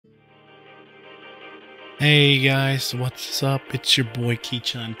Hey guys, what's up? It's your boy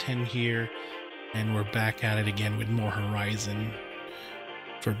Kichan10 here, and we're back at it again with more Horizon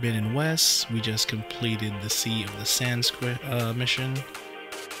Forbidden West. We just completed the Sea of the Sands mission,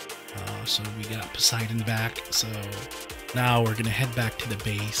 so we got Poseidon back. So now we're gonna head back to the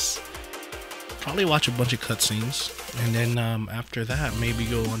base, probably watch a bunch of cutscenes, and then after that, maybe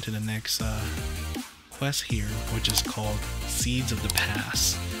go on to the next quest here, which is called Seeds of the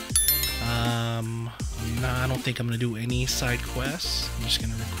Past. I don't think I'm gonna do any side quests. I'm just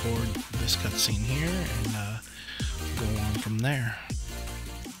gonna record this cutscene here and go on from there.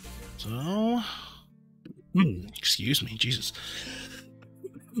 So, excuse me, Jesus.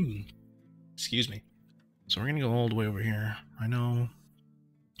 Excuse me. So we're gonna go all the way over here. I know.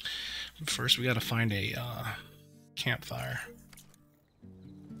 First, we gotta find a campfire.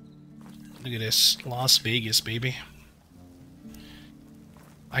 Look at this, Las Vegas, baby.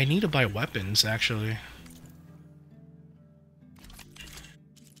 I need to buy weapons, actually.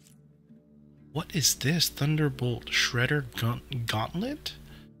 What is this? Thunderbolt Shredder Gauntlet?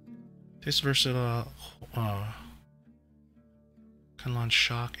 This versatile can launch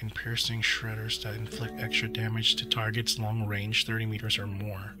shock and piercing shredders that inflict extra damage to targets long range, 30 meters or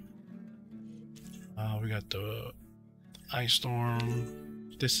more. We got the Ice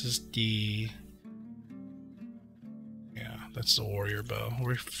Storm. This is the... yeah, that's the warrior bow.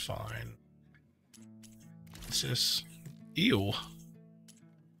 We're fine. What's this? Ew.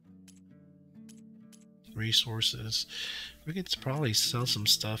 Resources. We could probably sell some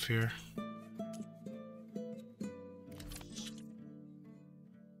stuff here.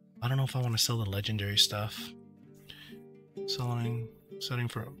 I don't know if I want to sell the legendary stuff. Setting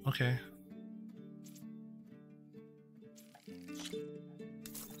for... okay.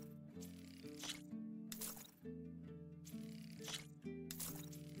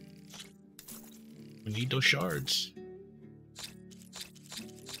 We need those shards.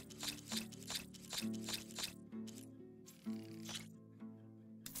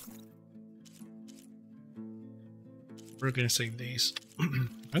 We're gonna save these.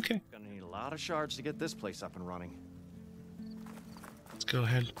 Okay. Gonna need a lot of shards to get this place up and running. Let's go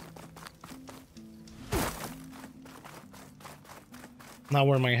ahead. I'm not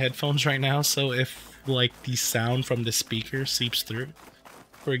wearing my headphones right now, so if like the sound from the speaker seeps through,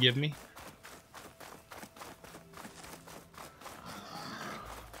 forgive me.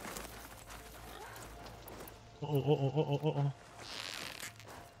 Oh.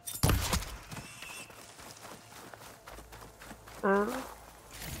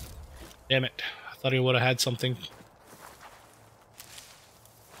 Damn it. I thought he would have had something.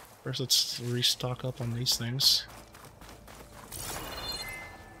 First, let's restock up on these things.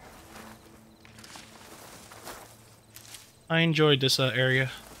 I enjoyed this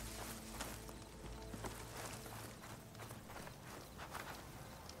area.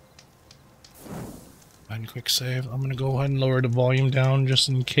 Find quick save. I'm gonna go ahead and lower the volume down just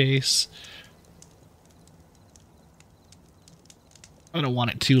in case. I don't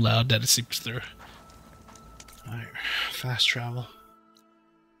want it too loud that it seeps through. Alright, fast travel.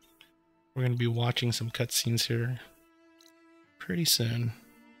 We're going to be watching some cutscenes here pretty soon.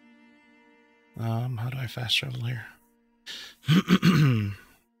 How do I fast travel here?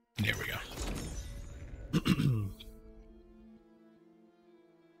 There we go.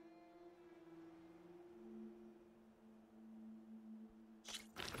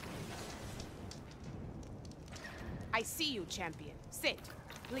 I see you, champion. Sit,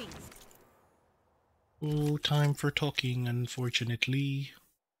 please. Oh, time for talking, unfortunately.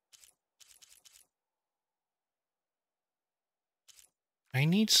 I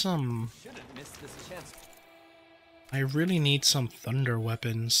need some... Shouldn't miss this chance. I really need some thunder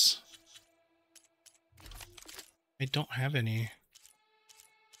weapons. I don't have any.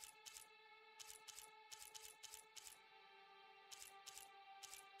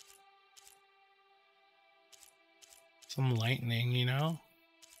 Some lightning, you know?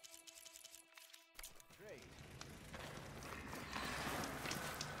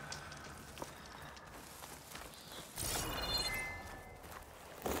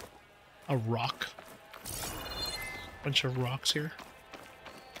 A rock. Bunch of rocks here.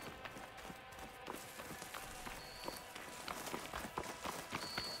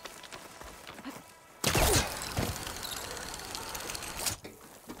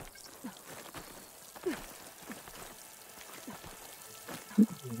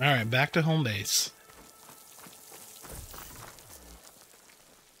 Alright, back to home base.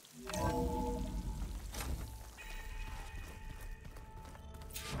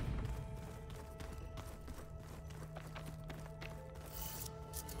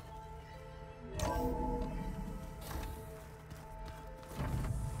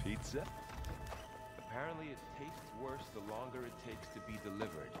 pizza? Apparently it tastes worse the longer it takes to be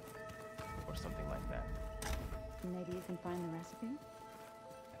delivered. Or something like that. Maybe you can find the recipe?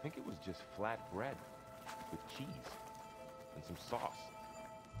 I think it was just flat bread with cheese and some sauce.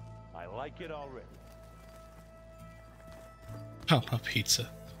 I like it already. Oh, a pizza.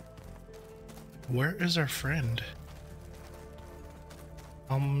 Where is our friend?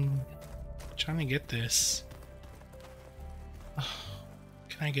 Trying to get this.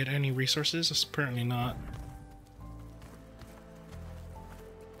 Can I get any resources? Apparently not.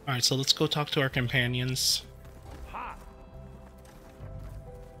 Alright, so let's go talk to our companions.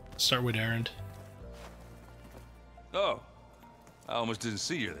 Start with Erend. Oh, I almost didn't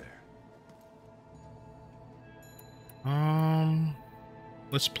see you there.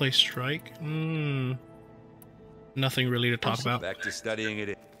 Let's play Strike. Nothing really to talk about. Back to studying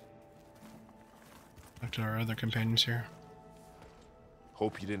it. Back to our other companions here.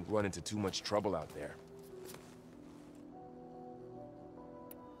 Hope you didn't run into too much trouble out there.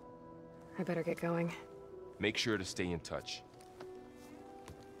 I better get going. Make sure to stay in touch.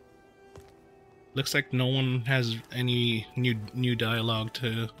 Looks like no one has any new dialogue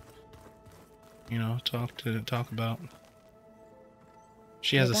to, you know, talk about.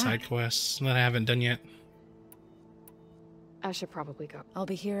 She has a side quest that I haven't done yet. I should probably go. I'll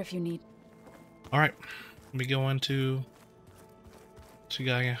be here if you need. All right, let me go on to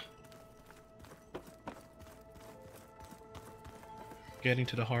Gaia. Getting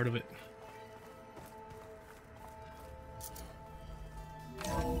to the heart of it.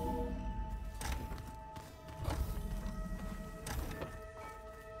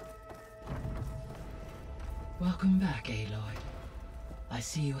 Welcome back, Aloy. I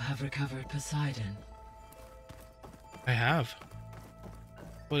see you have recovered Poseidon. I have.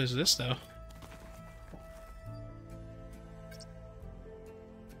 What is this, though?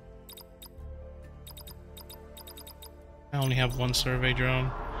 I only have one survey drone,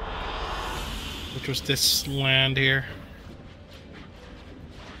 which was this land here.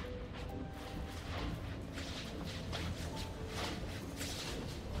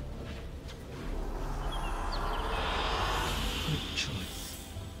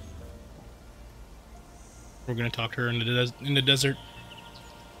 We're gonna talk to her in the desert.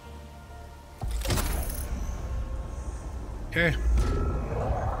 Okay.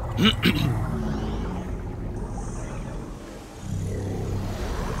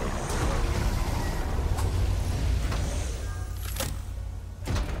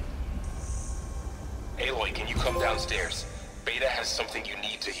 Aloy, can you come downstairs? Beta has something you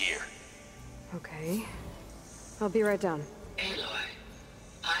need to hear. Okay. I'll be right down. Aloy,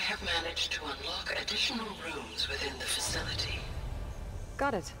 I have managed to unlock additional rooms within the facility.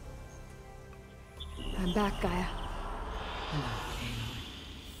 Got it. I'm back, Gaia. Hello, Aloy.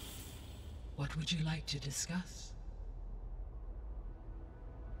 What would you like to discuss?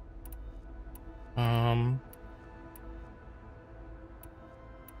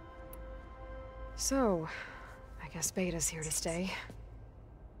 So, I guess Beta's here to stay.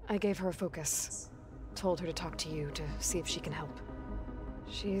 I gave her a focus. Told her to talk to you to see if she can help.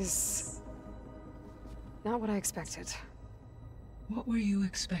 She's not what I expected. What were you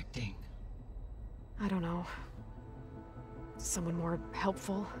expecting? I don't know. Someone more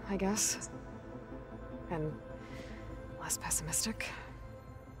helpful, I guess. And less pessimistic.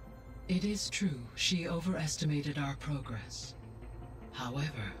 It is true, she overestimated our progress.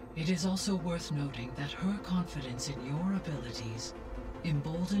 However, it is also worth noting that her confidence in your abilities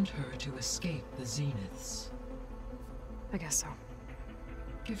emboldened her to escape the Zeniths. I guess so.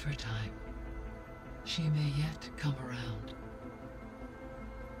 Give her time. She may yet come around.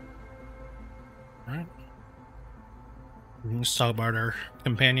 Alright. Let's talk about our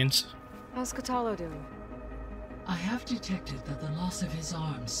companions. How's Kotallo doing? I have detected that the loss of his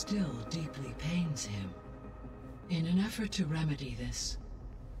arm still deeply pains him. In an effort to remedy this,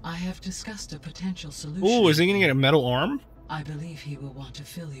 I have discussed a potential solution. Ooh, is he gonna get a metal arm? I believe he will want to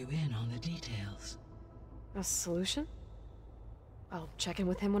fill you in on the details. A solution? I'll check in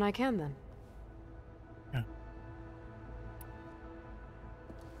with him when I can, then. Yeah.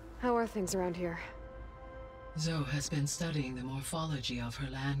 How are things around here? Zoe has been studying the morphology of her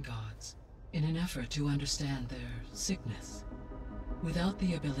land gods in an effort to understand their sickness. Without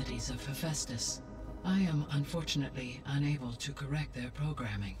the abilities of Hephaestus, I am unfortunately unable to correct their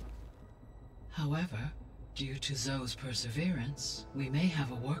programming. However, due to Zoe's perseverance, we may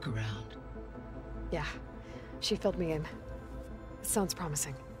have a workaround. Yeah, she filled me in. Sounds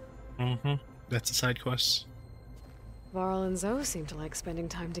promising. Mm-hmm. That's a side quest. Varl and Zoe seem to like spending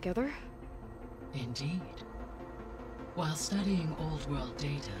time together. Indeed. While studying old world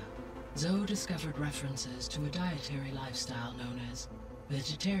data, Zoe discovered references to a dietary lifestyle known as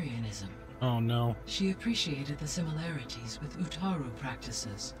vegetarianism. Oh no. She appreciated the similarities with Utaru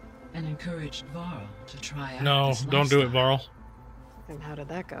practices and encouraged Varl to try out No, this don't do it, lifestyle. Varl. And how did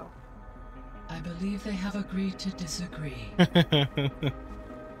that go? I believe they have agreed to disagree.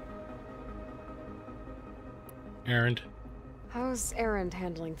 Erend. How's Erend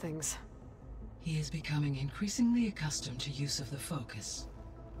handling things? He is becoming increasingly accustomed to use of the focus.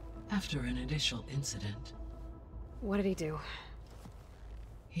 After an initial incident, What did he do?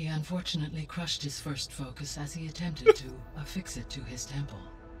 he unfortunately crushed his first focus as he attempted to affix it to his temple.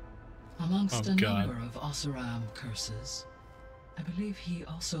 Amongst Oh, a God. number of Oseram curses, I believe he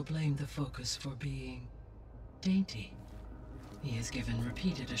also blamed the focus for being dainty. He has given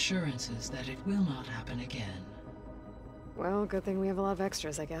repeated assurances that it will not happen again. Well, good thing we have a lot of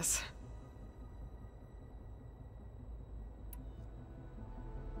extras, I guess.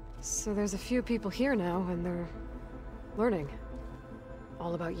 So there's a few people here now, and they're learning.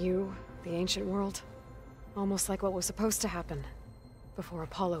 All about you, the ancient world. Almost like what was supposed to happen before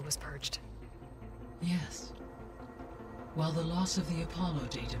Apollo was purged. Yes. While the loss of the Apollo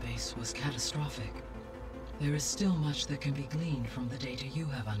database was catastrophic, there is still much that can be gleaned from the data you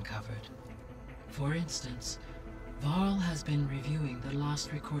have uncovered. For instance, Varl has been reviewing the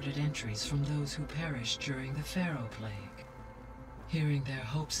last recorded entries from those who perished during the Pharaoh Plague. Hearing their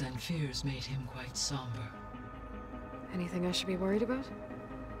hopes and fears made him quite somber. Anything I should be worried about?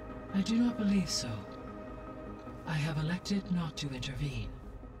 I do not believe so. I have elected not to intervene,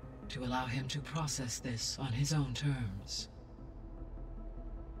 to allow him to process this on his own terms.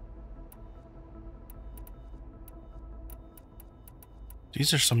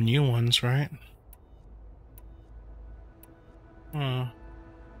 These are some new ones, right?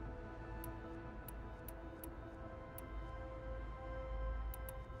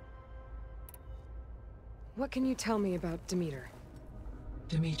 What can you tell me about Demeter?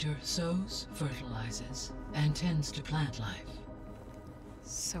 Demeter sows, fertilizes, and tends to plant life.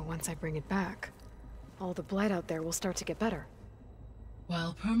 So once I bring it back, all the blight out there will start to get better.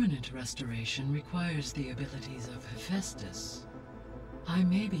 While permanent restoration requires the abilities of Hephaestus, I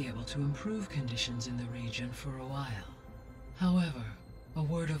may be able to improve conditions in the region for a while. However, a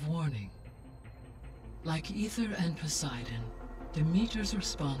word of warning. Like Ether and Poseidon, Demeter's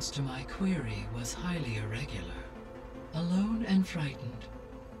response to my query was highly irregular. Alone and frightened,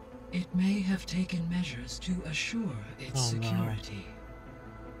 it may have taken measures to assure its Oh, no. security.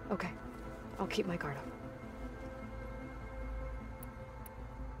 Okay, I'll keep my guard up.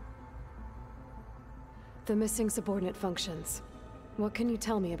 The missing subordinate functions. What can you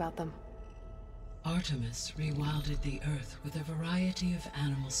tell me about them? Artemis rewilded the Earth with a variety of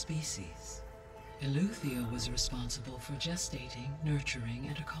animal species. Eleuthia was responsible for gestating, nurturing,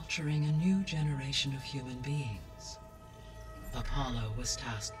 and acculturating a new generation of human beings. Apollo was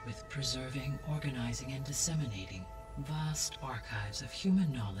tasked with preserving, organizing, and disseminating vast archives of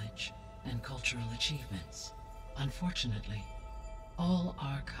human knowledge and cultural achievements. Unfortunately, all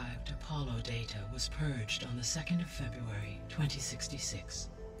archived Apollo data was purged on the 2nd of February, 2066,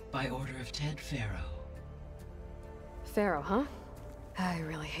 by order of Ted Faro. Pharaoh, huh? I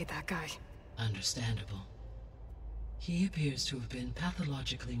really hate that guy. Understandable. He appears to have been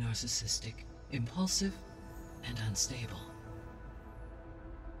pathologically narcissistic, impulsive, and unstable.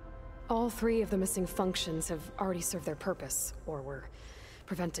 All three of the missing functions have already served their purpose, or were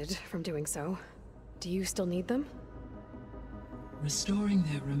prevented from doing so. Do you still need them? Restoring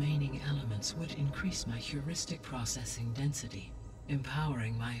their remaining elements would increase my heuristic processing density,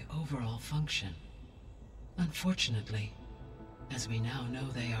 empowering my overall function. Unfortunately, as we now know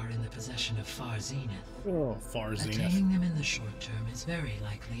they are in the possession of Far Zenith, Oh, Far Zenith. attaining them in the short term is very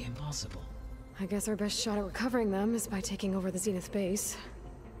likely impossible. I guess our best shot at recovering them is by taking over the Zenith base.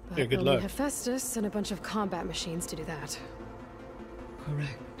 But Yeah, good we'll need luck. Hephaestus and a bunch of combat machines to do that.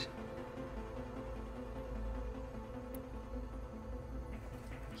 Correct.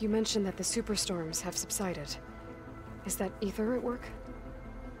 You mentioned that the superstorms have subsided. Is that Ether at work?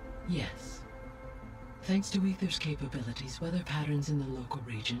 Yes. Thanks to Ether's capabilities, weather patterns in the local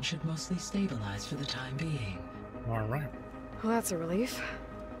region should mostly stabilize for the time being. All right. Well, that's a relief.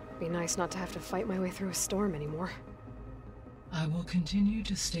 Be nice not to have to fight my way through a storm anymore. I will continue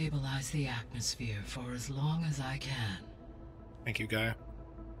to stabilize the atmosphere for as long as I can. Thank you, Gaia.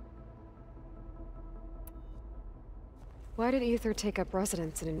 Why did Ether take up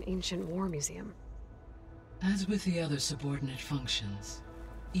residence in an ancient war museum? As with the other subordinate functions,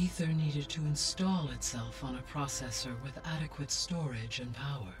 Ether needed to install itself on a processor with adequate storage and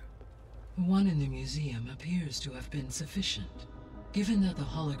power. The one in the museum appears to have been sufficient. given that the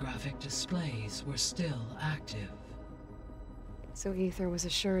holographic displays were still active. So Ether was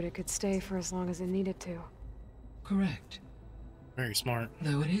assured it could stay for as long as it needed to. Correct. Very smart.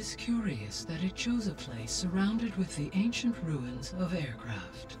 Though it is curious that it chose a place surrounded with the ancient ruins of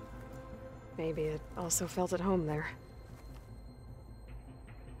aircraft. Maybe it also felt at home there.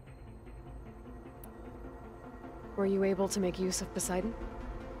 Were you able to make use of Poseidon?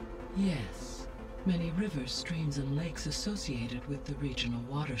 Yes. Many rivers, streams, and lakes associated with the regional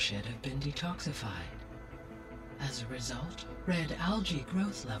watershed have been detoxified. As a result, red algae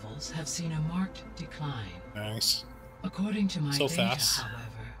growth levels have seen a marked decline. Nice. According to my So data, fast.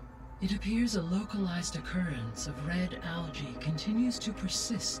 however, it appears a localized occurrence of red algae continues to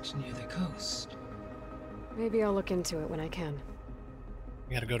persist near the coast. Maybe I'll look into it when I can.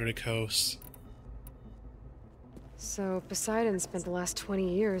 We gotta go to the coast. So Poseidon spent the last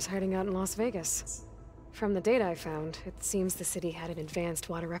 20 years hiding out in Las Vegas. From the data I found, it seems the city had an advanced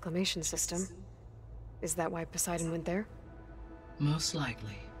water reclamation system. Is that why Poseidon went there? Most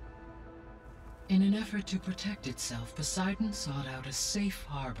likely. In an effort to protect itself, Poseidon sought out a safe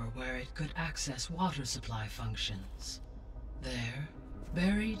harbor where it could access water supply functions. There,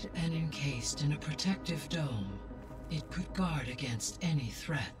 buried and encased in a protective dome, it could guard against any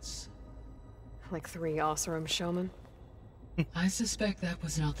threats. Like 3 Oseram showmen? I suspect that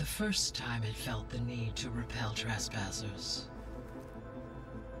was not the first time it felt the need to repel trespassers.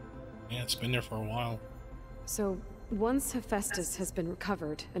 Yeah, it's been there for a while. So, once Hephaestus has been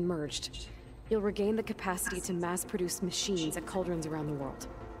recovered and merged, you'll regain the capacity to mass-produce machines at cauldrons around the world.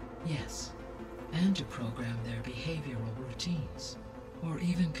 Yes, and to program their behavioral routines, or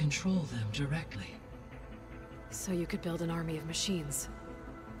even control them directly. So you could build an army of machines.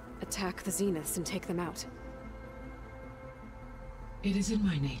 Attack the Zeniths and take them out. It is in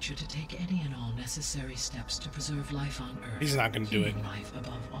my nature to take any and all necessary steps to preserve life on Earth. He's not gonna do it. Human life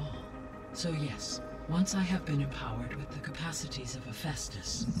above all. So yes, once I have been empowered with the capacities of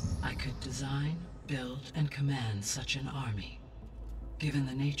Hephaestus, I could design, build, and command such an army. Given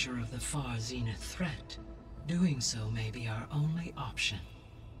the nature of the far Zenith threat, doing so may be our only option.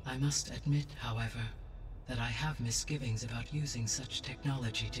 I must admit, however, that I have misgivings about using such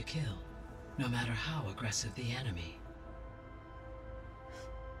technology to kill, no matter how aggressive the enemy.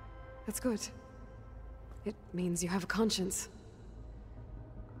 That's good. It means you have a conscience.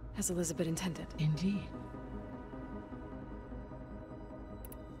 As Elizabeth intended. Indeed.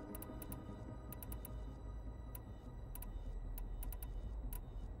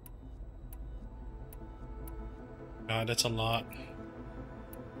 God, that's a lot.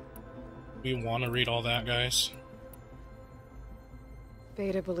 We want to read all that, guys.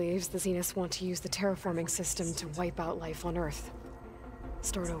 Beta believes the Zeniths want to use the terraforming system to wipe out life on Earth.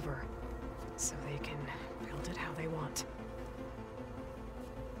 Start over, so they can build it how they want.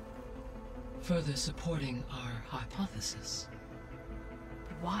 Further supporting our hypothesis.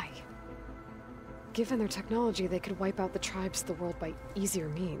 But why? Given their technology, they could wipe out the tribes of the world by easier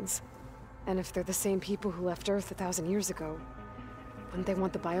means. And if they're the same people who left Earth 1,000 years ago, wouldn't they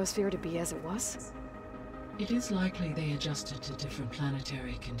want the biosphere to be as it was? It is likely they adjusted to different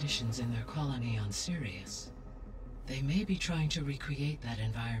planetary conditions in their colony on Sirius. They may be trying to recreate that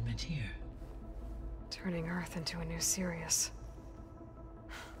environment here. Turning Earth into a new Sirius.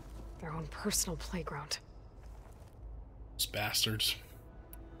 Their own personal playground. Those bastards.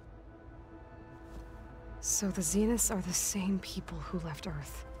 So the Zeniths are the same people who left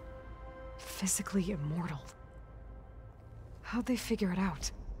Earth. Physically immortal. How'd they figure it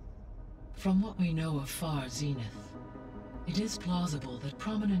out? From what we know of Far Zenith, it is plausible that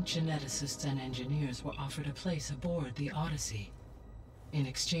prominent geneticists and engineers were offered a place aboard the Odyssey in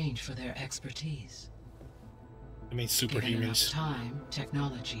exchange for their expertise. I mean, Given enough superhumans. time,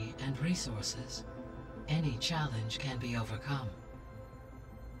 technology, and resources, any challenge can be overcome.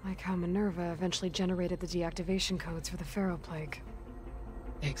 Like how Minerva eventually generated the deactivation codes for the Pharaoh Plague.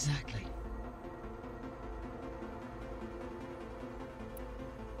 Exactly.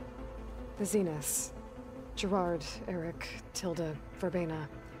 The Zeniths. Gerard, Eric, Tilda, Verbena.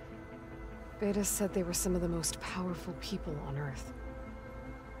 Beta said they were some of the most powerful people on Earth.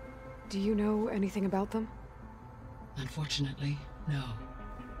 Do you know anything about them? Unfortunately, no.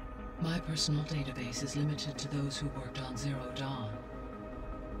 My personal database is limited to those who worked on Zero Dawn.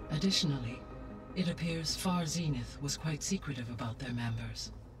 Additionally, it appears Far Zenith was quite secretive about their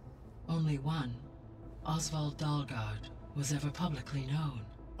members. Only one, Oswald Dalgard, was ever publicly known.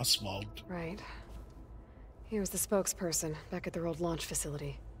 Oswald. Right. He was the spokesperson back at their old launch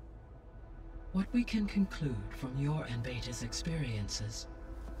facility. What we can conclude from your and Beta's experiences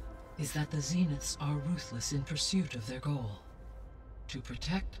is that the Zeniths are ruthless in pursuit of their goal. to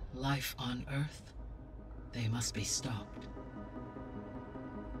protect life on Earth, they must be stopped.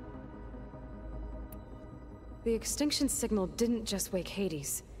 The extinction signal didn't just wake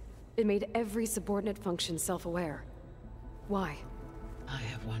Hades. It made every subordinate function self-aware. Why? I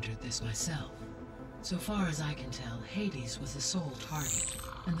have wondered this myself. So far as I can tell, Hades was the sole target,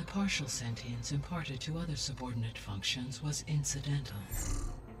 and the partial sentience imparted to other subordinate functions was incidental.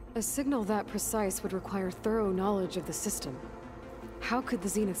 A signal that precise would require thorough knowledge of the system. How could the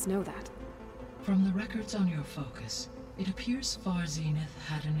Zeniths know that? From the records on your focus, it appears Far Zenith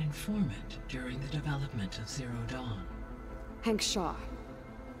had an informant during the development of Zero Dawn. Hank Shaw.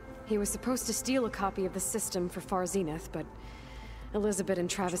 He was supposed to steal a copy of the system for Far Zenith, but Elizabeth and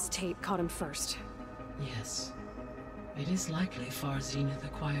Travis Tate caught him first. Yes. It is likely Far Zenith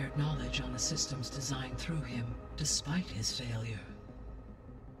acquired knowledge on the systems designed through him, despite his failure.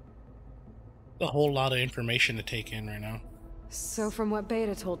 A whole lot of information to take in right now. So from what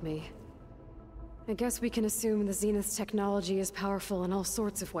Beta told me, I guess we can assume the Zenith's technology is powerful in all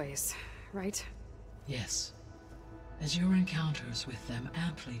sorts of ways, right? Yes. As your encounters with them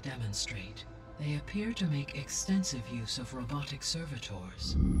amply demonstrate, they appear to make extensive use of robotic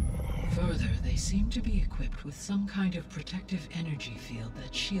servitors. Further, they seem to be equipped with some kind of protective energy field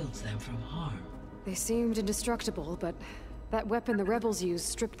that shields them from harm. They seemed indestructible, but that weapon the rebels used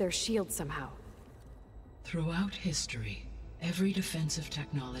stripped their shield somehow. Throughout history, every defensive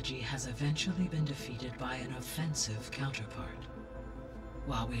technology has eventually been defeated by an offensive counterpart.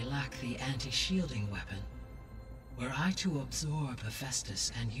 While we lack the anti-shielding weapon, were I to absorb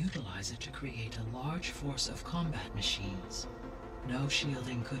Hephaestus and utilize it to create a large force of combat machines, no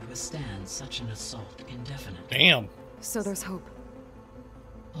shielding could withstand such an assault indefinitely. Damn. So there's hope.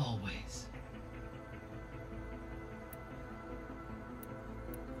 Always.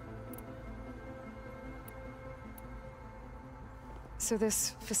 So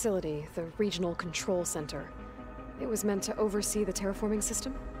this facility, the Regional Control Center, it was meant to oversee the terraforming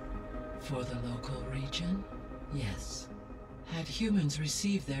system? For the local region, yes. Had humans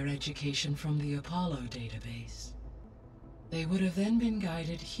received their education from the Apollo database, they would have then been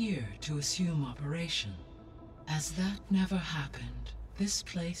guided here to assume operation. As that never happened, this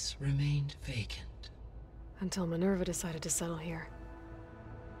place remained vacant. Until Minerva decided to settle here.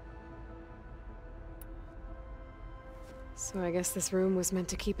 So I guess this room was meant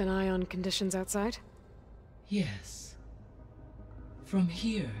to keep an eye on conditions outside? Yes. From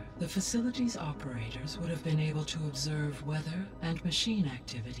here, the facility's operators would have been able to observe weather and machine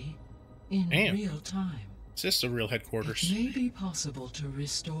activity in real time. Is this the real headquarters? It may be possible to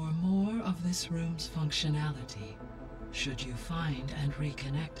restore more of this room's functionality, should you find and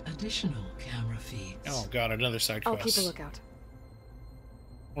reconnect additional camera feeds. Oh god, another side quest. I'll keep a lookout.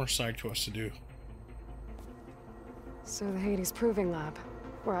 More side quests to do. So the Hades Proving Lab,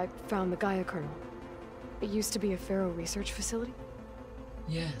 where I found the Gaia kernel. It used to be a Pharaoh research facility?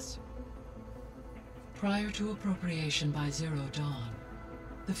 Yes. Prior to appropriation by Zero Dawn,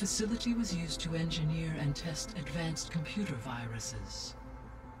 the facility was used to engineer and test advanced computer viruses.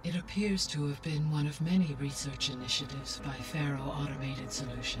 It appears to have been one of many research initiatives by Pharaoh Automated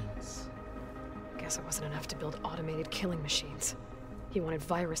Solutions. Guess it wasn't enough to build automated killing machines. He wanted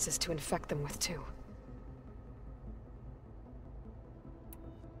viruses to infect them with too.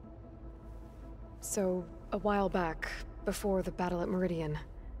 So, a while back, before the battle at Meridian,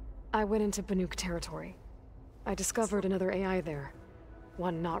 I went into Banuk territory. I discovered another AI there,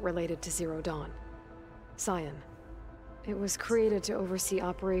 one not related to Zero Dawn. Cyan. It was created to oversee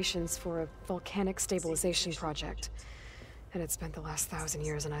operations for a volcanic stabilization project, and it spent the last 1,000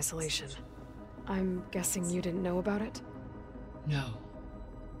 years in isolation. I'm guessing you didn't know about it? No.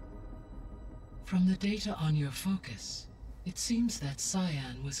 From the data on your focus, it seems that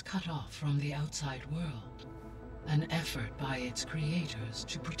Cyan was cut off from the outside world, an effort by its creators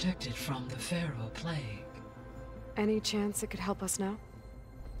to protect it from the Pharaoh Plague. Any chance it could help us now?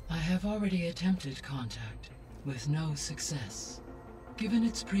 I have already attempted contact, with no success. Given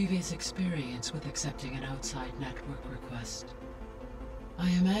its previous experience with accepting an outside network request, I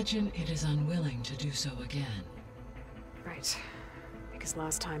imagine it is unwilling to do so again. Right. Because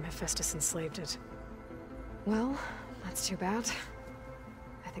last time Hephaestus enslaved it. Well, that's too bad.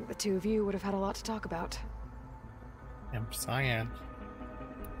 I think the two of you would have had a lot to talk about. Cyan.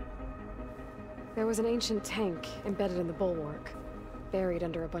 There was an ancient tank embedded in the bulwark, buried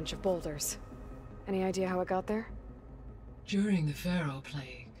under a bunch of boulders. Any idea how it got there? During the Pharaoh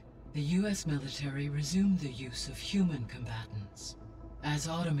Plague, the US military resumed the use of human combatants. as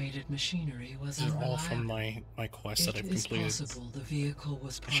automated machinery was These are all unreliable. from my quest that I've It is completed. possible the vehicle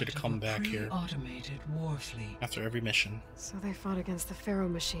was I part should have of come a back here pre-automated war fleet. after every mission. So they fought against the Pharaoh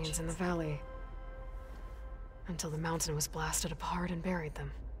machines in the valley. Until the mountain was blasted apart and buried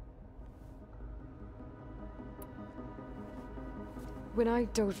them. When I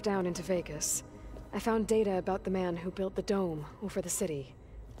dove down into Vegas, I found data about the man who built the dome over the city.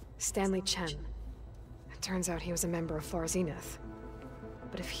 Stanley Chen. It turns out he was a member of Far Zenith.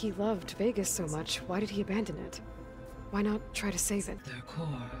 But if he loved Vegas so much, why did he abandon it? Why not try to save it? Their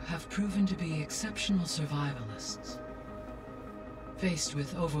core have proven to be exceptional survivalists. Faced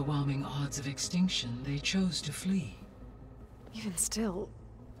with overwhelming odds of extinction, they chose to flee. Even still,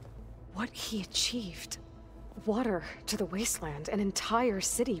 what he achieved. Water to the wasteland, an entire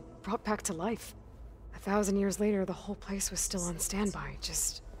city brought back to life. 1,000 years later, the whole place was still on standby,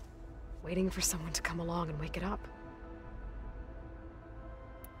 just waiting for someone to come along and wake it up.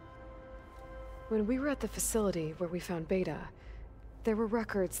 When we were at the facility where we found Beta, there were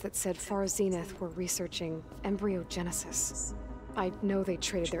records that said Far Zenith were researching embryogenesis. I know they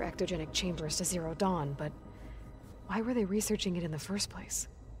traded their ectogenic chambers to Zero Dawn, but why were they researching it in the first place?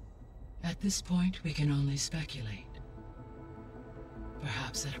 At this point, we can only speculate.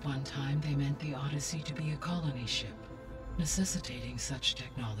 Perhaps at one time they meant the Odyssey to be a colony ship, necessitating such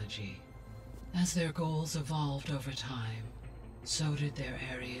technology. As their goals evolved over time, so did their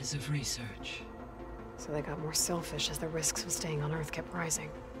areas of research. So they got more selfish as the risks of staying on Earth kept rising.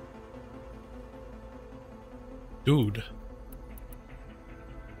 Dude.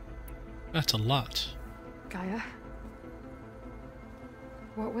 That's a lot. Gaia?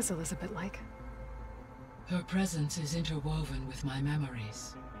 What was Elizabeth like? Her presence is interwoven with my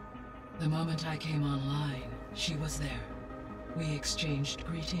memories. The moment I came online, she was there. We exchanged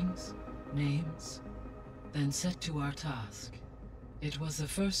greetings, names, then set to our task. It was the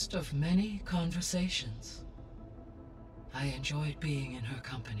first of many conversations. I enjoyed being in her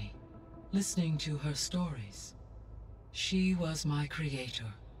company, listening to her stories. She was my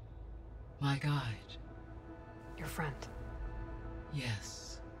creator, my guide. Your friend.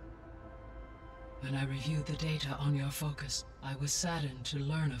 Yes. When I reviewed the data on your focus, I was saddened to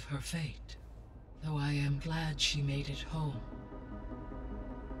learn of her fate. Though I am glad she made it home.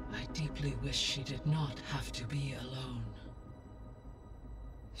 I deeply wish she did not have to be alone.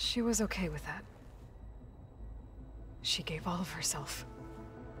 She was okay with that. She gave all of herself.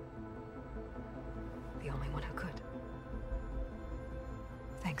 The only one who could.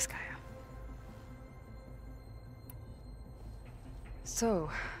 Thanks, Gaia. So,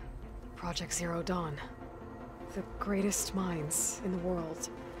 Project Zero Dawn. The greatest minds in the world.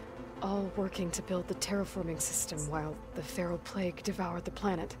 All working to build the terraforming system while the Pharaoh Plague devoured the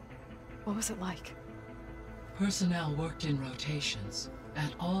planet. What was it like? Personnel worked in rotations,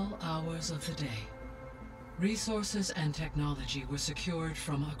 at all hours of the day. Resources and technology were secured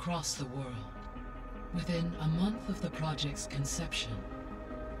from across the world. Within a month of the project's conception,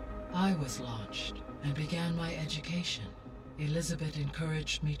 I was launched and began my education. Elizabeth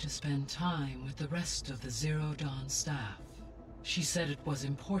encouraged me to spend time with the rest of the Zero Dawn staff. She said it was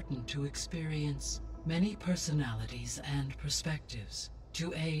important to experience many personalities and perspectives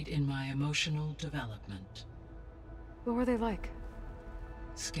to aid in my emotional development. What were they like?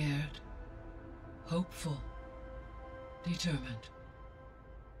 Scared, hopeful, determined.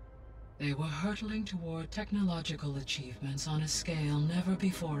 They were hurtling toward technological achievements on a scale never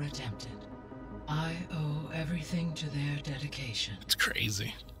before attempted. I owe everything to their dedication. It's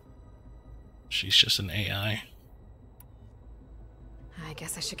crazy. She's just an AI. I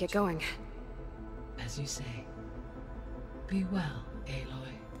guess I should get going. As you say. Be well,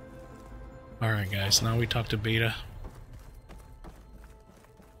 Aloy. Alright guys, now we talk to Beta.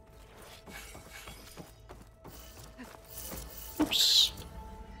 Oops.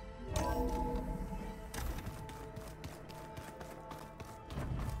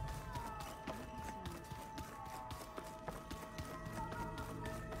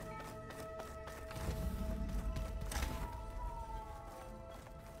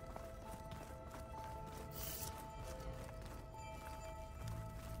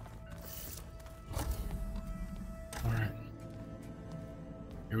 Alright.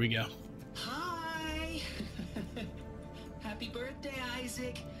 Here we go. Hi! Happy birthday,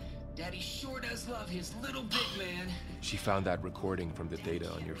 Isaac. Daddy sure does love his little big man. She found that recording from the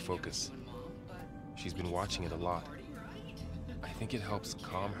data on your focus. She's been watching it a lot. I think it helps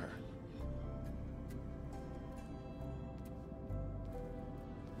calm her.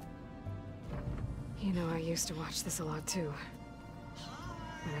 You know, I used to watch this a lot too.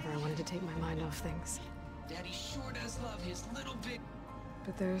 Whenever I wanted to take my mind off things. Daddy sure does love his little big...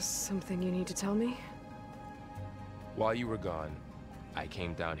 But there's something you need to tell me? While you were gone, I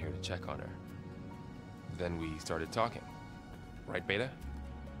came down here to check on her. Then we started talking. Right, Beta?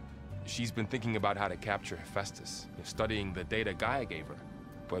 She's been thinking about how to capture Hephaestus, studying the data Gaia gave her.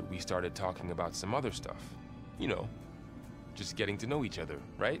 But we started talking about some other stuff. You know, just getting to know each other,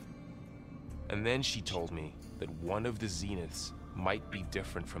 right? And then she told me that one of the Zeniths might be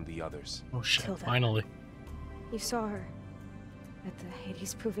different from the others. Oh shit, Tilda. finally. You saw her at the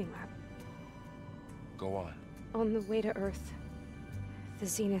Hades Proving Lab. Go on. On the way to Earth, the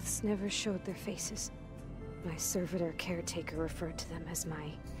Zeniths never showed their faces. My servitor caretaker referred to them as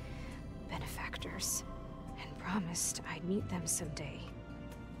my benefactors, and promised I'd meet them someday,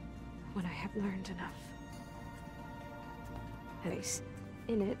 when I had learned enough. At least,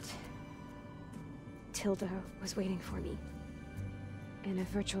 in it, Tilda was waiting for me, in a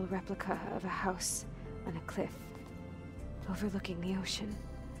virtual replica of a house on a cliff, overlooking the ocean.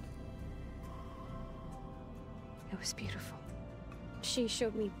 It was beautiful. She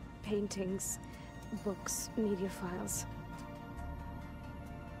showed me paintings, books, media files.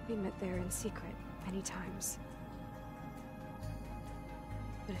 We met there in secret many times.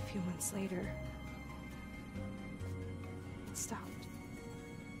 But a few months later, it stopped.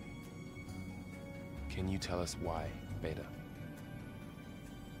 Can you tell us why, Beta?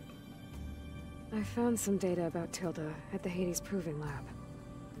 I found some data about Tilda at the Hades Proving Lab.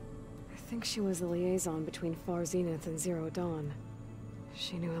 I think she was the liaison between Far Zenith and Zero Dawn.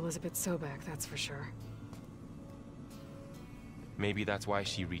 She knew Elizabeth Sobek, that's for sure. Maybe that's why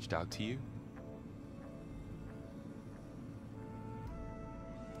she reached out to you?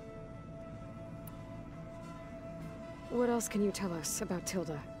 What else can you tell us about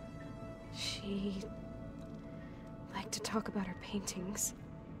Tilda? She liked to talk about her paintings.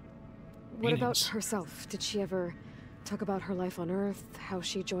 What about herself? Did she ever talk about her life on Earth, how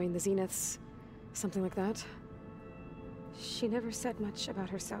she joined the Zeniths, something like that? She never said much about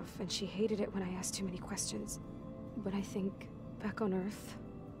herself, and she hated it when I asked too many questions. But I think, back on Earth,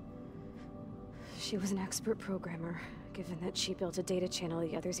 she was an expert programmer, given that she built a data channel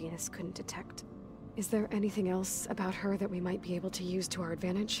the other Zeniths couldn't detect. Is there anything else about her that we might be able to use to our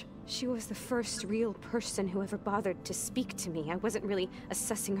advantage? She was the first real person who ever bothered to speak to me. I wasn't really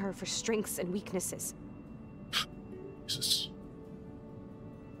assessing her for strengths and weaknesses. Jesus.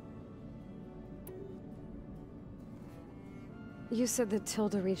 You said that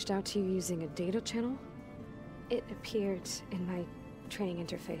Tilda reached out to you using a data channel? It appeared in my training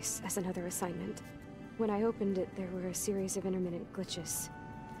interface as another assignment. When I opened it, there were a series of intermittent glitches.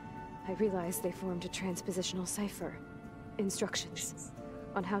 I realized they formed a transpositional cipher. Instructions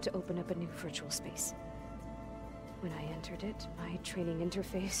on how to open up a new virtual space. When I entered it, my training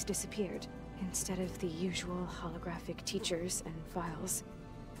interface disappeared. Instead of the usual holographic teachers and files,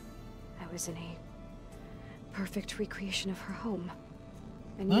 I was in a perfect recreation of her home.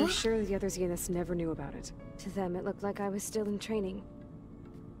 And you're sure the other Zeniths never knew about it? To them, it looked like I was still in training.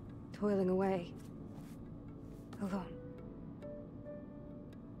 Toiling away. Alone.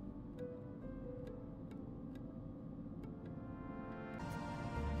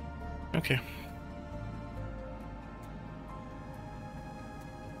 Okay.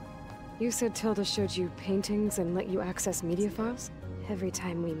 You said Tilda showed you paintings and let you access media files? Every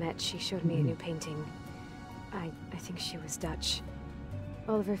time we met, she showed me a new painting. I think she was Dutch.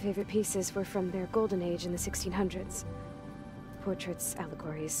 All of her favorite pieces were from their golden age in the 1600s. Portraits,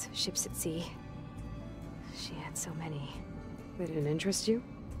 allegories, ships at sea. She had so many. They didn't interest you?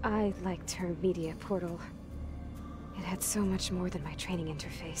 I liked her media portal. It had so much more than my training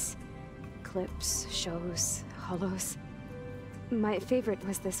interface. Clips, shows, holos. My favorite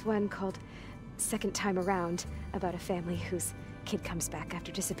was this one called Second Time Around, about a family whose kid comes back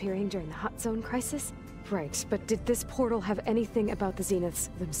after disappearing during the Hot Zone crisis. Right, but did this portal have anything about the Zeniths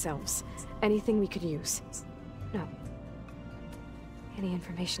themselves? Anything we could use? No. Any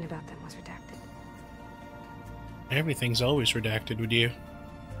information about them was redacted. Everything's always redacted with you.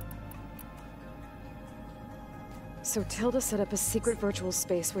 So Tilda set up a secret virtual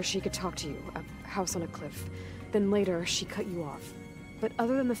space where she could talk to you, a house on a cliff. Then later, she cut you off. But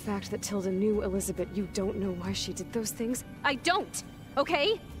other than the fact that Tilda knew Elizabeth, you don't know why she did those things? I don't!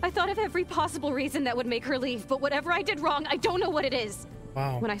 Okay? I thought of every possible reason that would make her leave, but whatever I did wrong, I don't know what it is!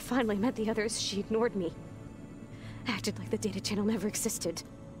 Wow. When I finally met the others, she ignored me. Acted like the data channel never existed.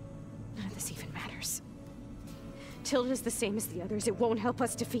 None of this even matters. Tilda's the same as the others. It won't help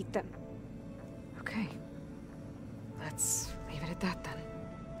us defeat them. Okay. Let's leave it at that, then.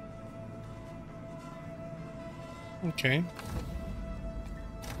 Okay.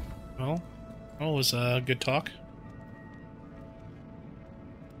 Well, that was a good talk.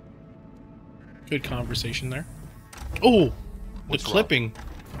 Good conversation there. Oh, What's the clipping.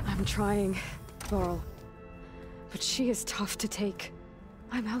 I'm trying, Varl. But she is tough to take.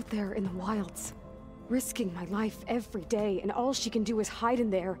 I'm out there in the wilds, risking my life every day, and all she can do is hide in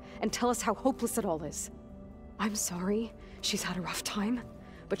there and tell us how hopeless it all is. I'm sorry, she's had a rough time,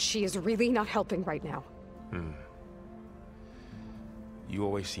 but she is really not helping right now. You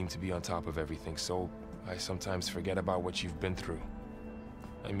always seem to be on top of everything, so I sometimes forget about what you've been through.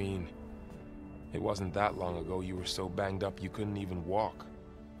 I mean, it wasn't that long ago you were so banged up you couldn't even walk.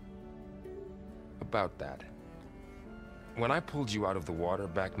 About that. When I pulled you out of the water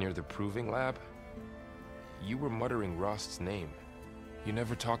back near the proving lab, you were muttering Rost's name. You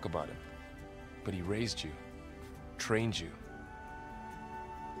never talk about him. But he raised you, trained you.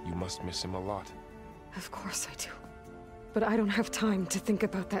 You must miss him a lot. Of course I do. But I don't have time to think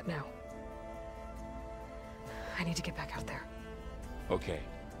about that now. I need to get back out there. Okay.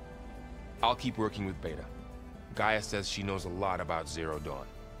 I'll keep working with Beta. Gaia says she knows a lot about Zero Dawn.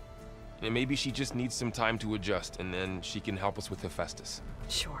 And maybe she just needs some time to adjust, and then she can help us with Hephaestus.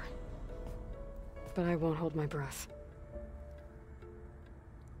 Sure. But I won't hold my breath.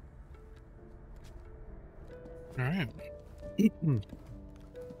 All right.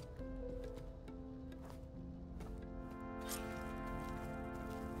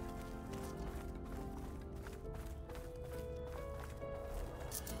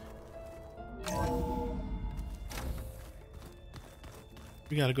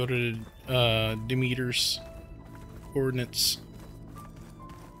 We gotta go to Demeter's coordinates.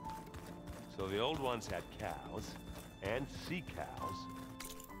 So the old ones had cows and sea cows.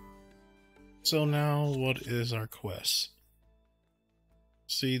 So now, what is our quest?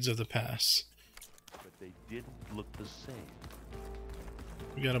 Seeds of the Past. But they didn't look the same.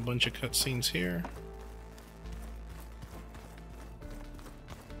 We got a bunch of cutscenes here.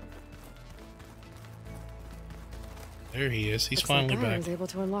 There he is. He's Looks finally like Gaia back. was able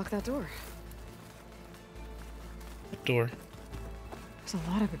to unlock that door. What door? There's a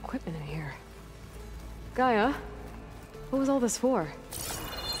lot of equipment in here. Gaia, what was all this for?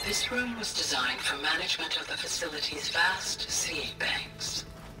 This room was designed for management of the facility's vast seed banks.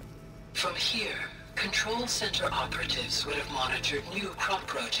 From here, Control Center operatives would have monitored new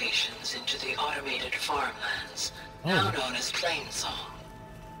crop rotations into the automated farmlands, now known as Plainsong.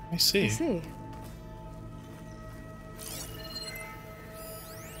 I see. I see.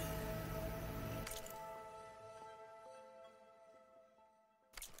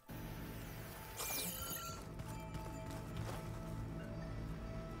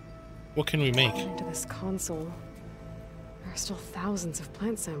 What can we make? Into this console, there are still thousands of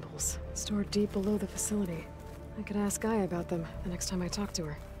plant samples stored deep below the facility. I could ask Gaia about them the next time I talk to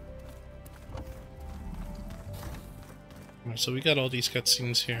her. Alright, so we got all these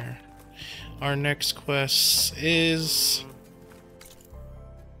cutscenes here. Our next quest is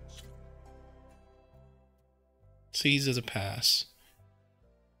Seeds of the Past.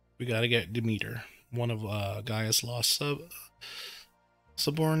 We gotta get Demeter, one of Gaia's lost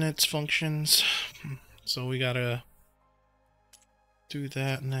subordinates functions. So we gotta do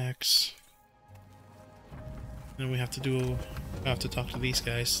that next. Then we have to talk to these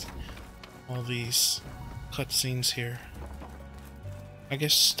guys. All these cutscenes here. I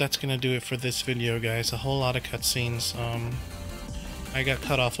guess that's gonna do it for this video, guys. A whole lot of cutscenes. I got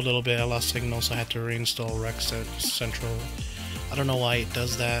cut off a little bit. I lost signal, so I had to reinstall Rex at Central. I don't know why it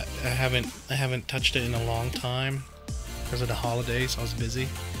does that. I haven't touched it in a long time because of the holidays. I was busy.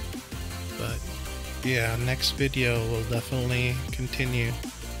 But yeah, next video will definitely continue.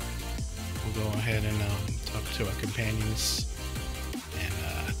 We'll go ahead and talk to our companions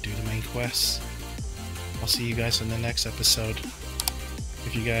and do the main quest. I'll see you guys in the next episode.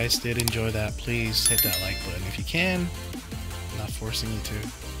 If you guys did enjoy that, please hit that like button if you can. I'm not forcing you to,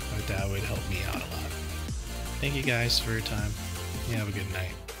 but that would help me out a lot. Thank you guys for your time. You have a good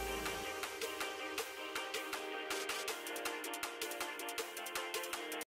night.